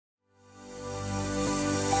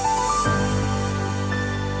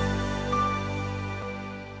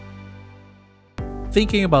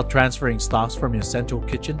Thinking about transferring stocks from your central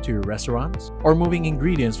kitchen to your restaurants? Or moving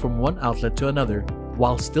ingredients from one outlet to another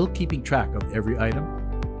while still keeping track of every item?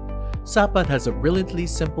 Sapaad has a brilliantly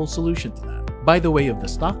simple solution to that by the way of the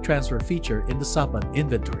stock transfer feature in the Sapaad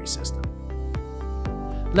Inventory system.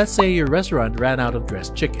 Let's say your restaurant ran out of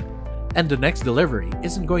dressed chicken, and the next delivery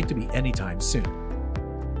isn't going to be anytime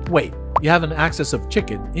soon. Wait, you have an excess of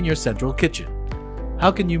chicken in your central kitchen.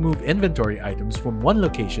 How can you move inventory items from one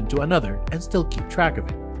location to another and still keep track of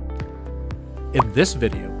it? In this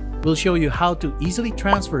video, we'll show you how to easily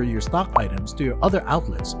transfer your stock items to your other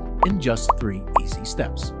outlets in just 3 easy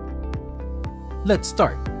steps. Let's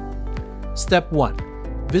start. Step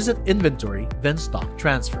 1. Visit Inventory, then Stock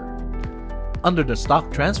Transfer. Under the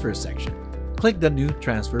Stock Transfer section, click the New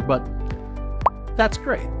Transfer button. That's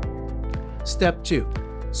great. Step 2.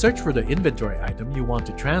 Search for the inventory item you want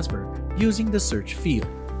to transfer using the search field.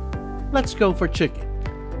 Let's go for chicken.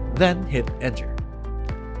 Then hit Enter.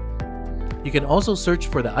 You can also search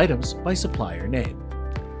for the items by supplier name.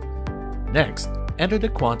 Next, enter the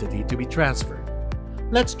quantity to be transferred.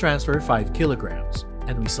 Let's transfer 5 kilograms,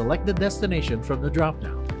 and we select the destination from the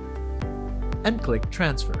drop-down. And click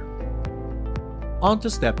Transfer. On to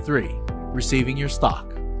Step 3, Receiving your stock.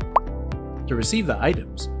 To receive the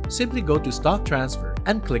items, simply go to Stock Transfer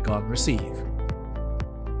and click on Receive.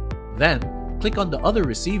 Then, click on the other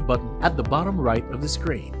Receive button at the bottom right of the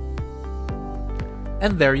screen.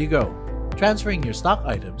 And there you go, transferring your stock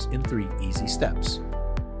items in 3 easy steps.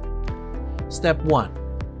 Step 1.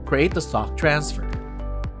 Create the stock transfer.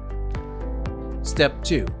 Step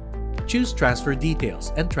 2. Choose Transfer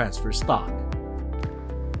Details and transfer stock.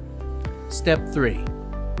 Step 3.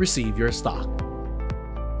 Receive your stock.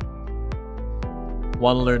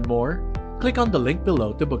 Want to learn more? Click on the link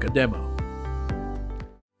below to book a demo.